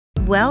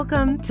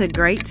Welcome to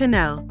Great to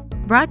Know,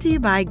 brought to you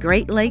by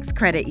Great Lakes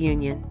Credit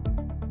Union.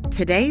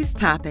 Today's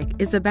topic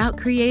is about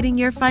creating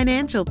your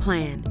financial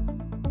plan.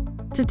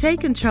 To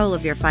take control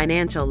of your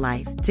financial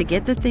life, to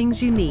get the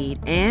things you need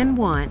and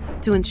want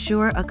to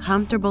ensure a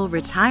comfortable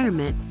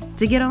retirement,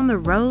 to get on the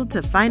road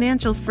to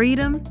financial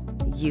freedom,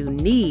 you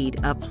need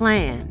a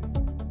plan.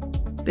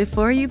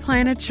 Before you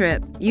plan a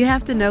trip, you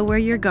have to know where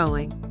you're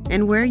going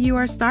and where you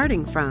are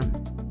starting from.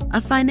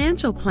 A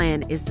financial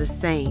plan is the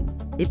same.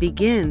 It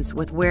begins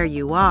with where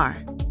you are.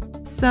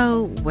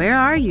 So, where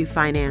are you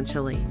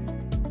financially?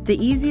 The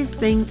easiest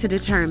thing to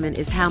determine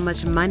is how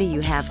much money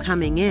you have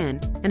coming in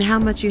and how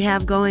much you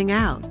have going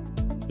out.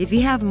 If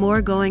you have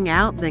more going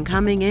out than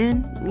coming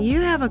in,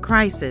 you have a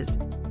crisis,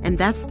 and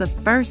that's the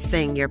first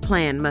thing your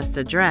plan must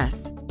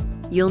address.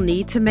 You'll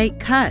need to make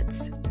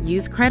cuts,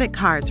 use credit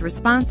cards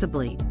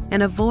responsibly,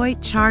 and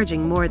avoid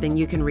charging more than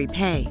you can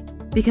repay,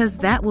 because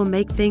that will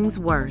make things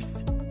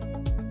worse.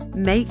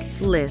 Make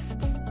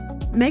lists.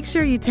 Make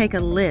sure you take a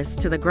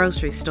list to the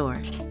grocery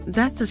store.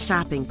 That's a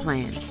shopping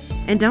plan.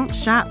 And don't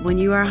shop when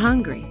you are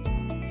hungry.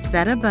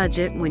 Set a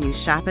budget when you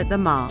shop at the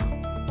mall.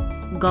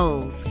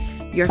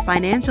 Goals. Your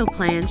financial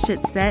plan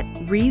should set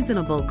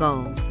reasonable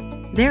goals.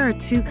 There are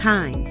two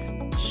kinds,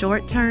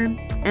 short-term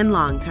and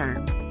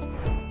long-term.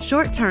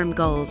 Short-term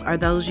goals are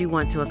those you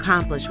want to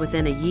accomplish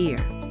within a year.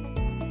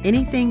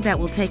 Anything that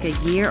will take a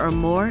year or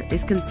more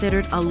is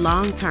considered a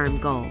long-term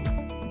goal.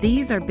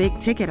 These are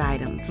big-ticket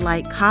items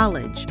like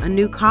college, a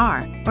new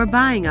car, or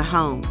buying a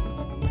home.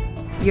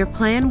 Your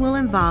plan will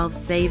involve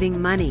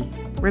saving money.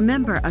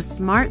 Remember, a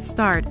smart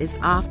start is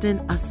often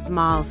a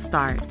small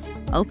start.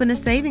 Open a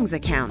savings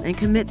account and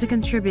commit to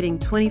contributing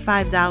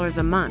 $25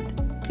 a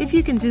month. If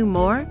you can do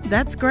more,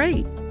 that's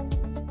great.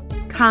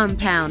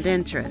 Compound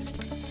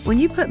interest. When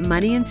you put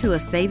money into a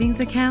savings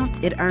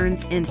account, it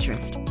earns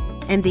interest.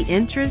 And the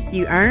interest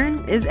you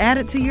earn is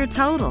added to your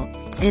total.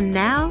 And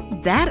now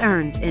that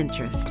earns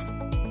interest.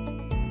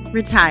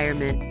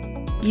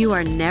 Retirement. You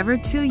are never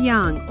too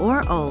young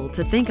or old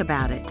to think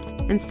about it,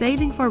 and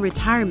saving for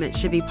retirement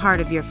should be part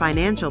of your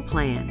financial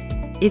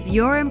plan. If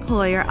your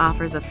employer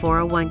offers a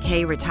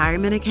 401k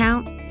retirement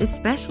account,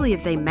 especially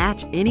if they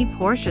match any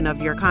portion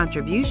of your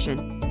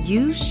contribution,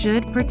 you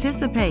should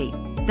participate.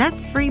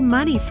 That's free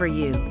money for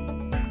you.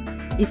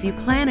 If you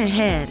plan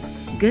ahead,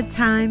 good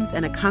times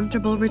and a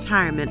comfortable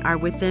retirement are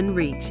within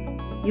reach.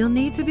 You'll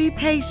need to be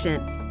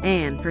patient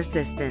and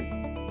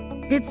persistent.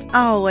 It's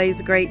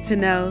always great to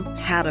know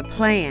how to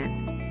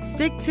plan.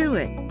 Stick to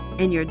it,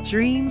 and your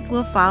dreams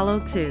will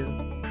follow too.